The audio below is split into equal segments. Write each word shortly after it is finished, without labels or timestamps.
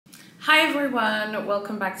Hi everyone,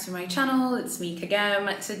 welcome back to my channel. It's me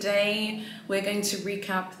Kagem. Today we're going to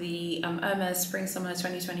recap the Hermes Spring Summer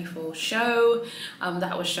 2024 show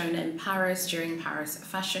that was shown in Paris during Paris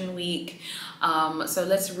Fashion Week. So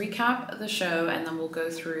let's recap the show and then we'll go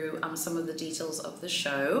through some of the details of the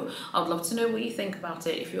show. I'd love to know what you think about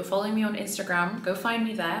it. If you're following me on Instagram, go find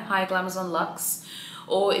me there, Haya Glamazon Luxe.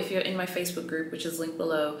 Or if you're in my Facebook group, which is linked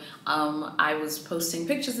below, I was posting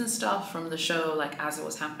pictures and stuff from the show, like as it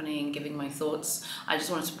was happening, giving my thoughts. I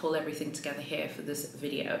just wanted to pull everything together here for this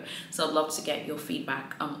video. So I'd love to get your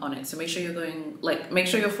feedback on it. So make sure make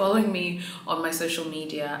sure you're following me on my social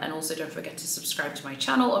media, and also don't forget to subscribe to my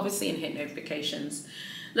channel, obviously, and hit notifications.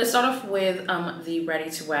 Let's start off with the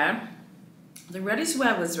ready-to-wear. The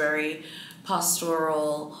ready-to-wear was very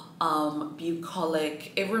pastoral,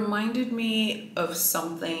 bucolic. It reminded me of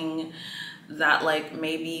something that like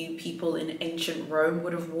maybe people in ancient Rome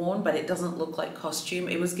would have worn, but it doesn't look like costume.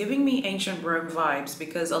 It was giving me ancient Rome vibes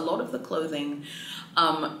because a lot of the clothing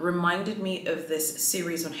reminded me of this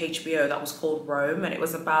series on HBO that was called Rome, and it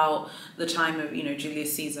was about the time of, you know,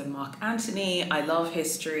 Julius Caesar and Mark Antony. I love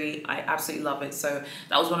history, I absolutely love it, so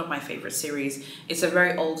that was one of my favorite series. It's a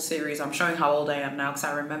very old series. I'm showing how old I am now because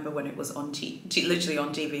I remember when it was on literally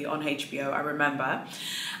on TV on HBO. I remember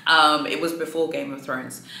it was before Game of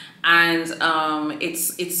Thrones, and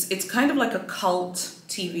it's kind of like a cult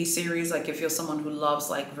TV series, like if you're someone who loves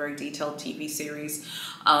like very detailed TV series,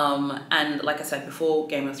 and like I said, before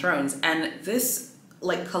Game of Thrones. And this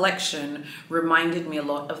like collection reminded me a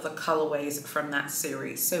lot of the colorways from that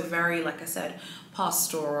series. So very, like I said,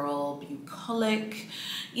 pastoral, bucolic,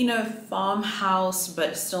 you know, farmhouse,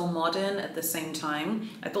 but still modern at the same time.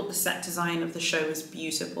 I thought the set design of the show was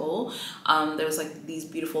beautiful. There was like these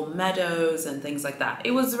beautiful meadows and things like that.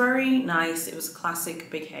 It was very nice. It was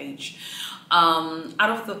classic Big H. Out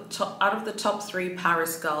of the top three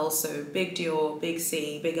Paris girls, so Big Dior, Big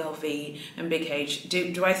C, Big LV, and Big H,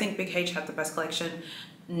 do I think Big H had the best collection?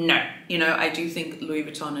 No. You know, I do think Louis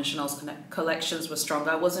Vuitton and Chanel's collections were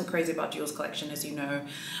stronger. I wasn't crazy about Dior's collection, as you know,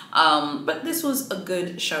 but this was a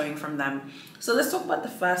good showing from them. So let's talk about the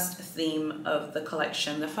first theme of the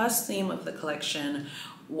collection. The first theme of the collection,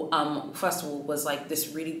 first of all, was like this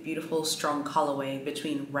really beautiful strong colorway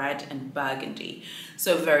between red and burgundy.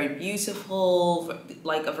 So very beautiful,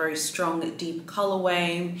 like a very strong deep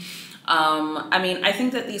colorway. I mean, I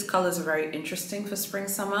think that these colors are very interesting for spring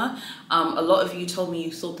summer. A lot of you told me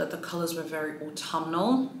you thought that the colors were very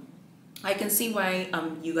autumnal. I can see why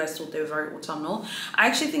you guys thought they were very autumnal. I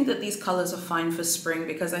actually think that these colors are fine for spring,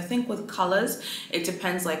 because I think with colors, it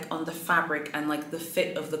depends like on the fabric and like the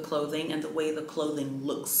fit of the clothing and the way the clothing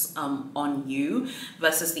looks on you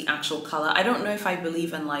versus the actual color. I don't know if I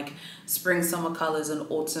believe in like spring, summer colors and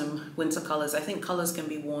autumn, winter colors. I think colors can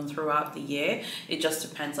be worn throughout the year. It just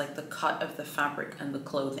depends like the cut of the fabric and the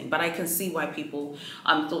clothing. But I can see why people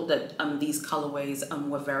thought that these colorways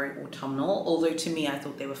were very autumnal, although to me, I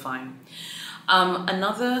thought they were fine.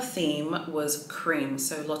 Another theme was cream,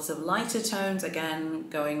 so lots of lighter tones, again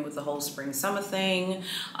going with the whole spring summer thing.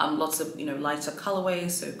 Lots of, you know, lighter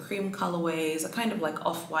colorways, so cream colorways, a kind of like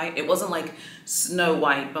off-white. It wasn't like snow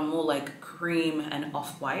white, but more like cream and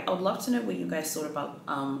off-white. I would love to know what you guys thought about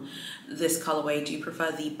this colorway. Do you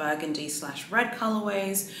prefer the burgundy / red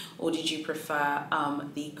colorways, or did you prefer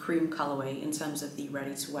the cream colorway in terms of the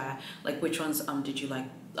ready-to-wear? Like which ones did you like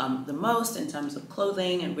the most in terms of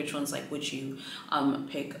clothing, and which ones like would you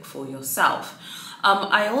pick for yourself?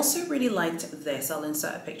 I also really liked this. I'll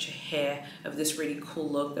insert a picture here of this really cool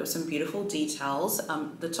look. There were some beautiful details.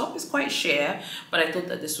 The top is quite sheer, but I thought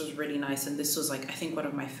that this was really nice, and this was like, I think, one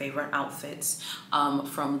of my favorite outfits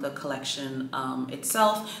from the collection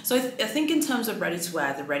itself. So I think in terms of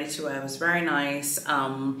ready-to-wear, the ready-to-wear was very nice.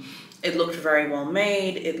 It looked very well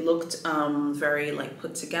made. It looked very like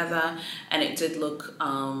put together, and it did look,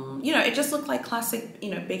 you know, it just looked like classic,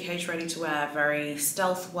 you know, Big H ready to wear, very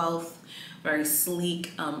stealth wealth, very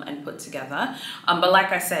sleek and put together. But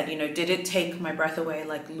like I said, you know, did it take my breath away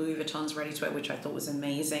like Louis Vuitton's ready to wear, which I thought was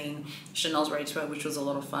amazing, Chanel's ready to wear, which was a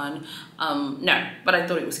lot of fun? No, but I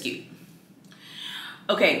thought it was cute.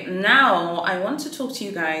 Okay, now I want to talk to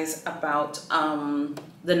you guys about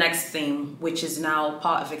the next theme, which is now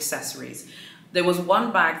part of accessories. There was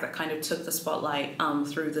one bag that kind of took the spotlight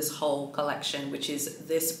through this whole collection, which is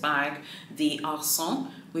this bag, the Arcon.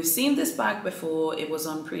 We've seen this bag before. It was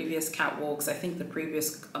on previous catwalks, I think the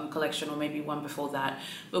previous collection, or maybe one before that,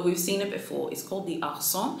 but we've seen it before. It's called the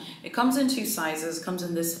Arcon. It comes in two sizes. It comes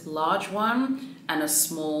in this large one and a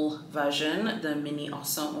small version, the mini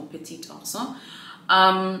Arcon or petite Arcon.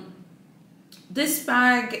 This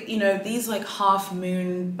bag, you know, these like half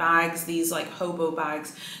moon bags, these like hobo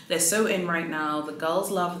bags, they're so in right now. The girls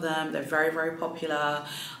love them. They're very, very popular.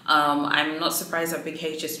 I'm not surprised that Big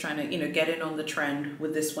H is trying to, you know, get in on the trend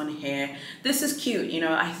with this one here. This is cute, you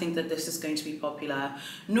know, I think that this is going to be popular.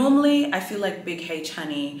 Normally, I feel like Big H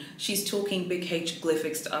Honey, she's talking Big H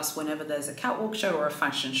glyphics to us whenever there's a catwalk show or a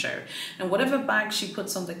fashion show. And whatever bags she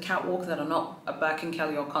puts on the catwalk that are not a Birkin,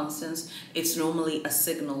 Kelly or Constance, it's normally a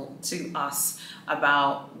signal to us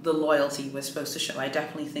about the loyalty we're supposed to show. I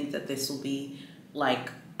definitely think that this will be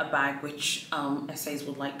like a bag which SAs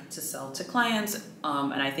would like to sell to clients,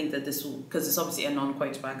 and I think that this will, because it's obviously a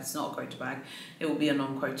non-quota bag, it's not a quota bag, it will be a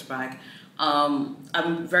non-quota bag.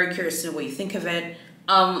 I'm very curious to know what you think of it.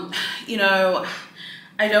 You know,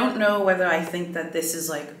 I don't know whether I think that this is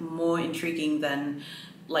like more intriguing than,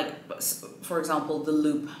 like, for example, the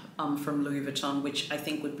loop from Louis Vuitton, which I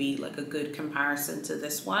think would be like a good comparison to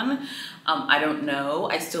this one. I don't know.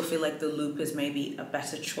 I still feel like the loop is maybe a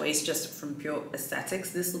better choice just from pure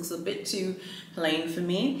aesthetics. This looks a bit too plain for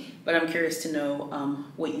me, but I'm curious to know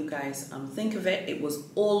what you guys think of it. It was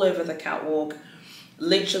all over the catwalk,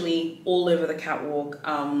 literally all over the catwalk.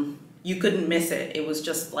 You couldn't miss it. It was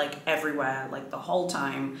just like everywhere, like the whole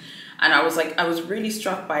time. And I was really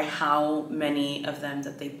struck by how many of them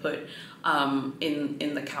that they put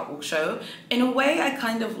in the catwalk show. In a way, I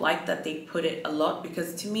kind of like that they put it a lot,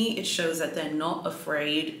 because to me, it shows that they're not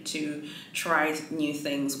afraid to try new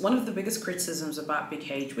things. One of the biggest criticisms about Big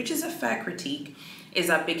H, which is a fair critique, is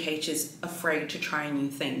that Big H is afraid to try new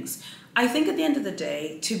things. I think at the end of the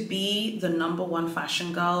day, to be the #1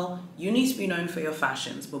 fashion girl, you need to be known for your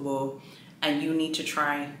fashions, boo-boo, and you need to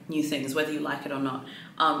try new things, whether you like it or not.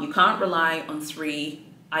 You can't rely on 3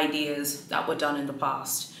 ideas that were done in the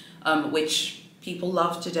past, which people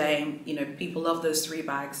love today. You know, people love those 3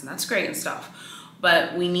 bags, and that's great and stuff.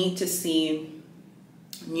 But we need to see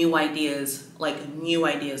new ideas,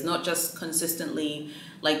 not just consistently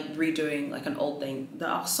like redoing like an old thing. The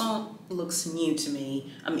Arcon looks new to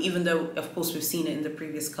me, even though of course we've seen it in the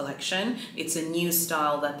previous collection. It's a new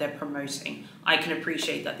style that they're promoting. I can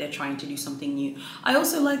appreciate that they're trying to do something new. I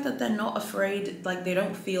also like that they're not afraid, like they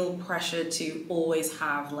don't feel pressure to always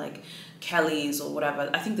have like Kelly's or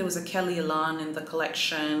whatever. I think there was a Kelly Elan in the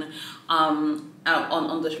collection out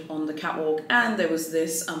on the catwalk, and there was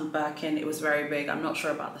this Birkin. It was very big. I'm not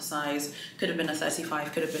sure about the size. Could have been a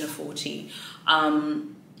 35, could have been a 40.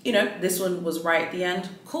 You know, this one was right at the end.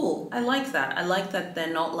 Cool. I like that. I like that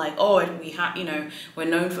they're not like, oh, we have, you know, we're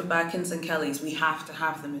known for Birkins and Kellys, we have to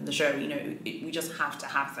have them in the show. You know, we just have to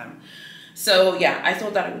have them. So yeah, I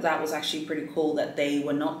thought that was actually pretty cool that they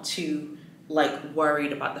were not too like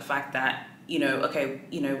worried about the fact that, you know, okay,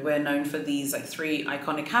 you know, we're known for these like 3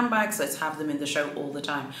 iconic handbags, let's have them in the show all the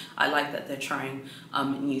time. I like that they're trying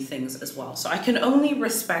new things as well. So I can only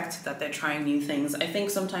respect that they're trying new things. I think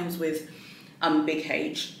sometimes with Big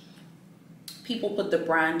H, people put the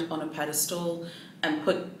brand on a pedestal and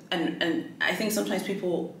I think sometimes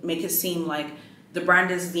people make it seem like the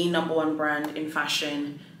brand is the #1 brand in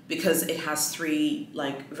fashion because it has 3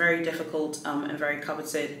 like very difficult and very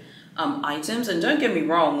coveted items. And don't get me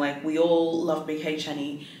wrong, like we all love Big H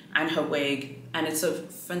Honey and her wig, and it's a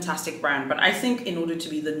fantastic brand, but I think in order to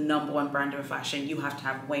be the #1 brand of fashion, you have to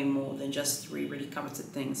have way more than just 3 really coveted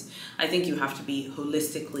things. I think you have to be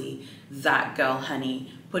holistically that girl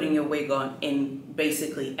honey, putting your wig on in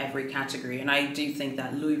basically every category. And I do think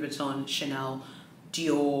that Louis Vuitton, Chanel,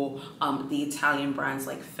 Dior, the Italian brands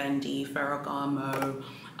like Fendi, Ferragamo,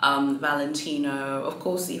 Valentino, of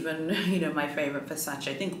course, even, you know, my favorite Versace,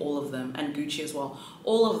 I think all of them, and Gucci as well,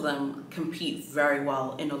 all of them compete very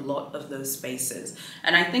well in a lot of those spaces.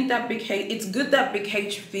 And I think that Big H, it's good that Big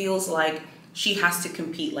H feels like she has to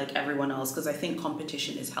compete like everyone else, because I think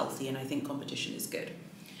competition is healthy and I think competition is good.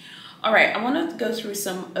 All right, I want to go through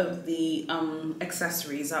some of the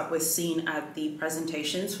accessories that were seen at the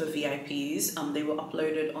presentations for VIPs. They were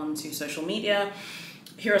uploaded onto social media.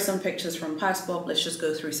 Here are some pictures from Passport. Let's just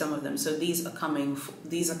go through some of them. So these are coming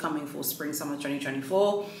for spring summer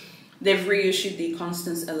 2024. They've reissued the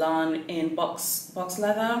Constance Elan in box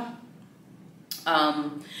leather.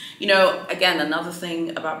 You know, again, another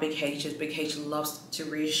thing about Big H is Big H loves to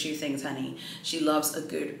reissue things, honey. She loves a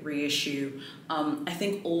good reissue. I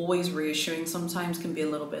think always reissuing sometimes can be a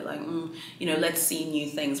little bit like, you know, let's see new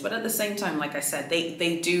things. But at the same time, like I said,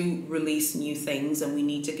 they do release new things and we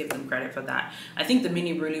need to give them credit for that. I think the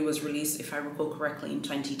Mini Brûlée was released, if I recall correctly, in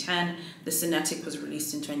 2010. The Cinetic was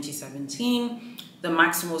released in 2017. The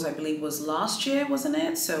Maximals, I believe, was last year, wasn't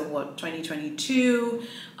it? So what, 2022?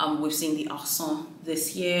 We've seen the Arcon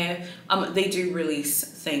this year. They do release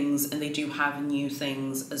things and they do have new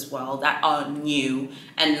things as well that are new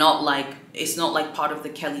and not like, it's not like part of the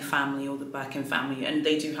Kelly family or the Birkin family, and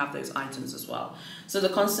they do have those items as well. So the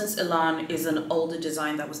Constance Elan is an older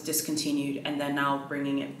design that was discontinued and they're now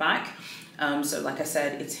bringing it back. So like I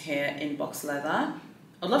said, it's here in box leather.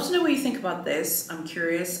 I'd love to know what you think about this. I'm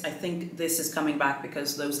curious. I think this is coming back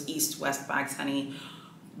because those East-West bags, honey,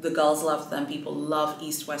 the girls love them. People love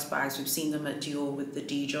East-West bags. We've seen them at Dior with the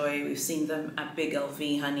DJoy. We've seen them at Big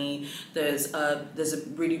LV, honey. There's a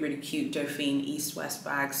really, really cute Dauphine East-West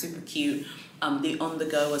bag, super cute. The On The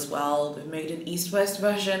Go as well. They've made an East-West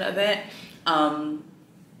version of it.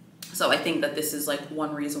 So I think that this is like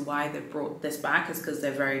one reason why they brought this back, is because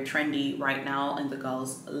they're very trendy right now and the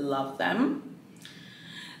girls love them.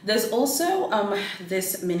 There's also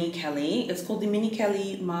this Mini Kelly. It's called the Mini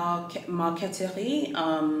Kelly Marqueterie,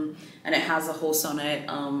 and it has a horse on it,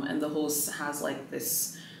 and the horse has like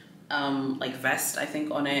this like vest, I think,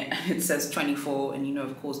 on it, and it says 24, and you know,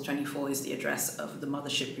 of course, 24 is the address of the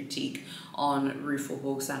Mothership Boutique on Rue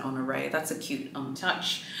Faubourg Saint-Honoré. That's a cute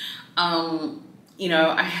touch. You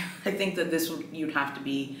know, I think that this would, you'd have to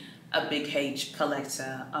be a big H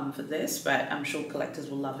collector for this, but I'm sure collectors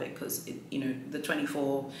will love it because, you know, the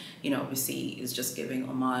 24, you know, obviously is just giving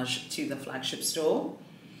homage to the flagship store.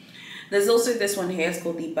 There's also this one here. It's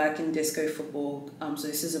called the Birkin Disco Faubourg. So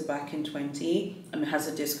this is a Birkin 20. It has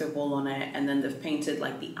a disco ball on it, and then they've painted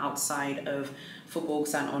like the outside of Faubourg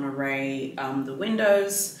Saint-Honoré, the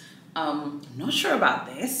windows. I'm not sure about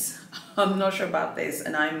this. I'm not sure about this,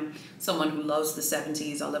 and I'm someone who loves the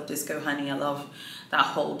 70s. I love disco, honey. I love that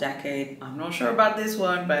whole decade. I'm not sure about this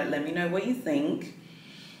one, but let me know what you think.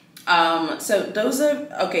 So those are,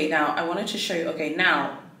 okay, now I wanted to show you, okay,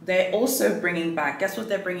 now they're also bringing back, guess what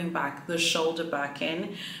they're bringing back? The shoulder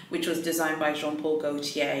Birkin, which was designed by Jean-Paul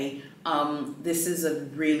Gaultier. This is a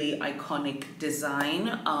really iconic design.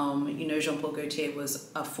 You know, Jean-Paul Gaultier was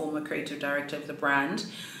a former creative director of the brand.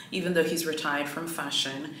 Even though he's retired from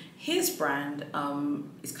fashion, his brand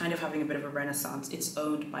is kind of having a bit of a renaissance. It's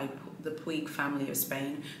owned by the Puig family of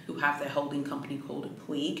Spain, who have their holding company called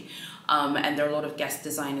Puig. And there are a lot of guest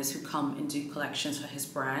designers who come and do collections for his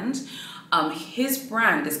brand. His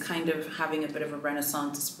brand is kind of having a bit of a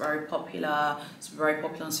renaissance. It's very popular. It's very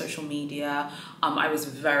popular on social media. I was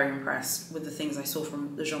very impressed with the things I saw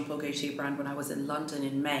from the Jean-Paul Gaultier brand when I was in London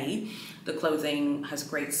in May. The clothing has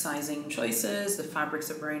great sizing choices. The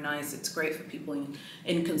fabrics are very nice. It's great for people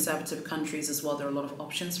in conservative countries as well. There are a lot of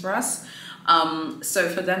options for us. So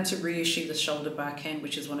for them to reissue the shoulder Birkin,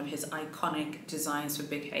 which is one of his iconic designs for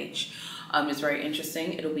Big H, is very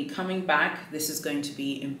interesting. It'll be coming back. This is going to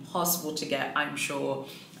be impossible to get, I'm sure.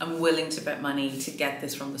 I'm willing to bet money to get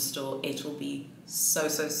this from the store. It will be so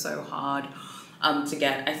hard to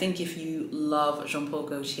get. I think if you love Jean-Paul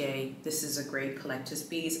Gaultier, this is a great collector's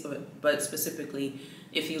piece, but specifically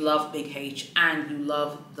if you love Big H and you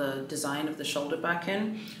love the design of the shoulder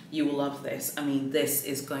Birkin, you will love this. I mean, this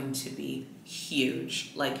is going to be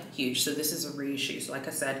huge, like huge. So this is a reissue. So like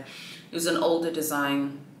I said, it was an older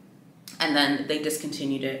design and then they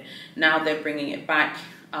discontinued it. Now they're bringing it back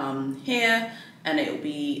here, and it will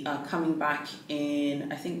be coming back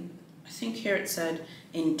in, I think here it said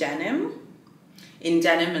in denim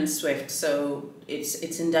and Swift. So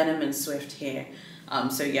it's in denim and Swift here.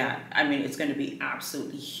 So yeah, I mean, it's going to be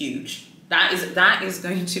absolutely huge. That is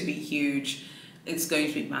going to be huge. It's going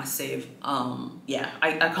to be massive. Yeah,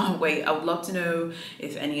 I can't wait. I would love to know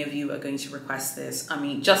if any of you are going to request this. I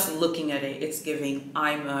mean, just looking at it, it's giving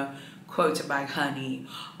I'm a quota bag honey.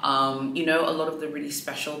 You know, a lot of the really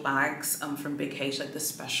special bags from Big H, like the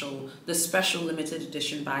special limited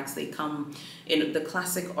edition bags, they come in the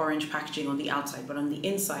classic orange packaging on the outside, but on the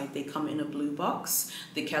inside they come in a blue box.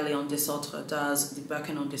 The Kelly en Desautre does, the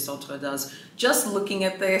Birkin en Desautre does. Just looking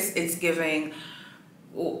at this, it's giving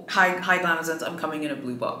hi Glamazons, I'm coming in a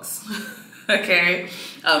blue box. Okay,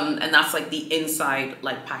 and that's like the inside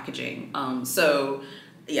like packaging. So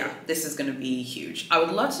yeah, this is going to be huge. I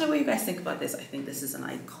would love to know what you guys think about this. I think this is an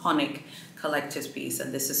iconic collector's piece,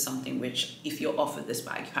 and this is something which, if you're offered this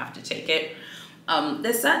bag, you have to take it.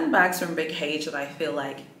 There's certain bags from Big H that I feel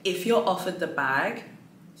like if you're offered the bag,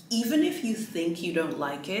 even if you think you don't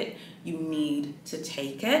like it, you need to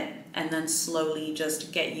take it and then slowly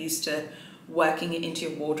just get used to working it into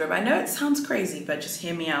your wardrobe. I know it sounds crazy, but just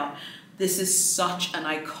hear me out. This is such an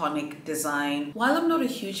iconic design. While I'm not a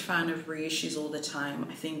huge fan of reissues all the time,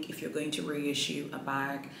 I think if you're going to reissue a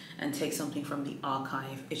bag and take something from the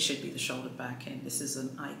archive, it should be the shoulder Birkin. This is an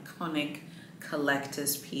iconic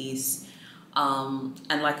collector's piece.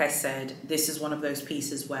 And like I said, this is one of those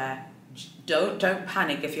pieces where don't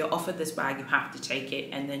panic. If you're offered this bag, you have to take it,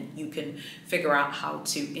 and then you can figure out how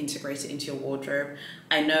to integrate it into your wardrobe.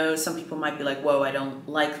 I know some people might be like, whoa, I don't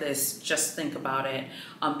like this. Just think about it.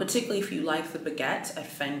 Particularly if you like the baguette at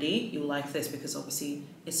Fendi, you'll like this because obviously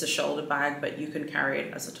it's a shoulder bag, but you can carry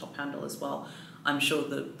it as a top handle as well. I'm sure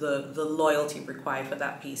the loyalty required for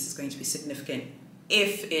that piece is going to be significant,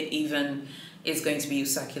 if it even is going to be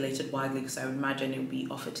circulated widely, because I would imagine it will be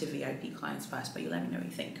offered to VIP clients first, but you let me know what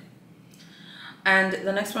you think. And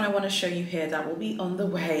the next one I want to show you here that will be on the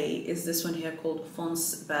way is this one here called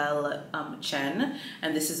Fonsebelle Chaine,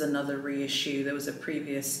 and this is another reissue. There was a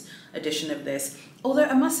previous edition of this, although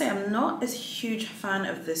I must say I'm not as huge fan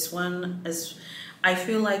of this one, as I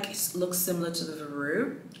feel like it looks similar to the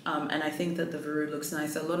Veru, and I think that the Veru looks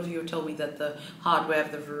nice. A lot of you have told me that the hardware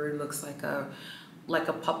of the Veru looks like a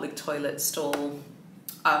public toilet stall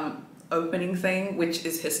opening thing, which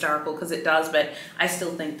is hysterical because it does, but I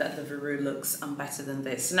still think that the Veru looks better than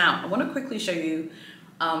this. Now I want to quickly show you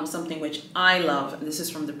something which I love, and this is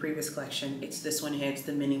from the previous collection. It's this one here. It's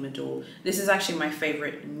the mini Medor. This is actually my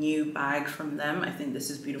favorite new bag from them. I think this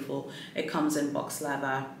is beautiful. It comes in box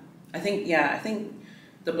leather. I think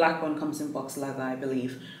the black one comes in box leather, I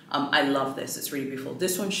believe. I love this. It's really beautiful.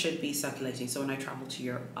 This one should be circulating, so when I travel to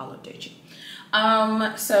Europe, I'll update you.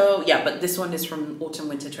 So yeah, but this one is from autumn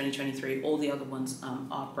winter 2023. All the other ones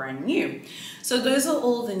are brand new. So those are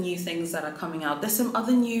all the new things that are coming out. There's some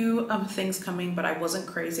other new things coming, but I wasn't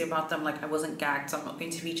crazy about them. Like I wasn't gagged, so I'm not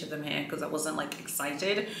going to feature them here because I wasn't like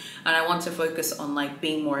excited, and I want to focus on like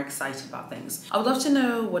being more excited about things. I would love to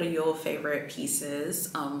know, what are your favorite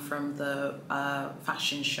pieces from the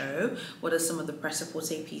fashion show? What are some of the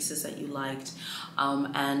prêt-à-porter pieces that you liked,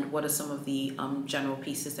 and what are some of the general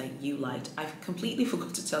pieces that you liked? I've completely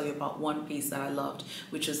forgot to tell you about one piece that I loved,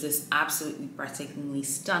 which was this absolutely breathtakingly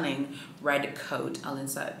stunning red coat. I'll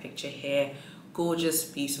insert a picture here. Gorgeous,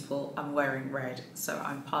 beautiful. I'm wearing red, so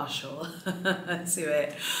I'm partial to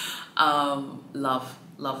it.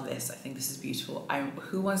 Love this. I think this is beautiful.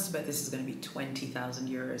 Who wants to bet this is going to be 20,000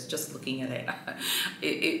 euros? Just looking at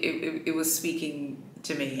it, it was speaking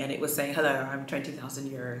to me, and it was saying, hello, I'm 20,000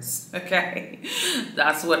 euros. Okay,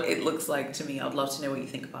 that's what it looks like to me. I'd love to know what you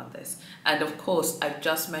think about this. And of course, I've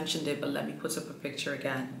just mentioned it, but let me put up a picture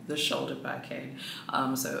again. The shoulder Birkin.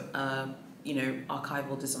 You know,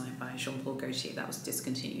 archival design by Jean-Paul Gaultier, that was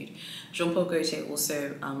discontinued. Jean-Paul Gaultier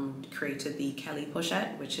also created the Kelly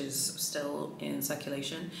pochette, which is still in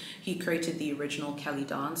circulation. He created the original Kelly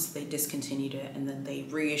dance. They discontinued it, and then they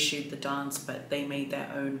reissued the dance, but they made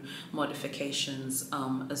their own modifications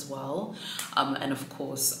as well. And of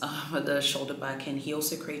course, the shoulder Birkin. He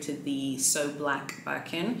also created the So Black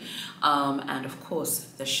Birkin, and of course,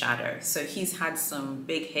 the Shadow. So he's had some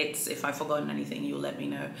big hits. If I've forgotten anything, you'll let me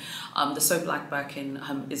know. The So Black Birkin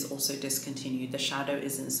is also discontinued. The Shadow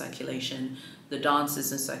is in circulation. The dance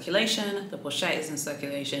is in circulation. The pochette is in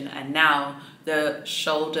circulation. And now the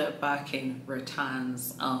shoulder Birkin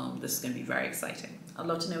returns. This is going to be very exciting. I'd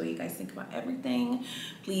love to know what you guys think about everything.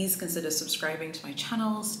 Please consider subscribing to my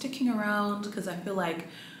channel, sticking around, because I feel like,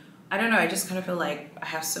 I don't know, I just kind of feel like I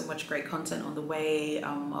have so much great content on the way.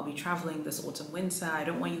 I'll be traveling this autumn winter. I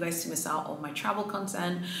don't want you guys to miss out on my travel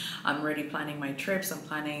content. I'm already planning my trips. I'm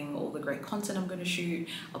planning all the great content I'm going to shoot.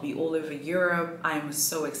 I'll be all over Europe. I'm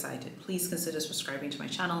so excited. Please consider subscribing to my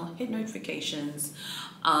channel, hit notifications,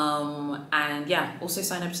 and yeah, also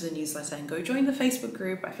sign up to the newsletter and go join the Facebook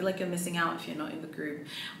group. I feel like you're missing out if you're not in the group.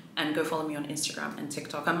 And go follow me on Instagram and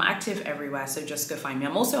TikTok. I'm active everywhere, so just go find me.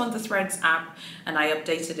 I'm also on the Threads app, and I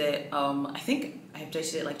updated it. I think I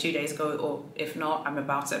updated it like 2 days ago, or if not, I'm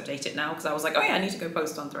about to update it now because I was like, oh yeah, I need to go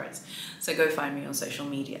post on Threads. So go find me on social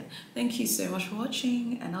media. Thank you so much for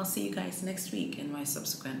watching, and I'll see you guys next week in my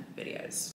subsequent videos.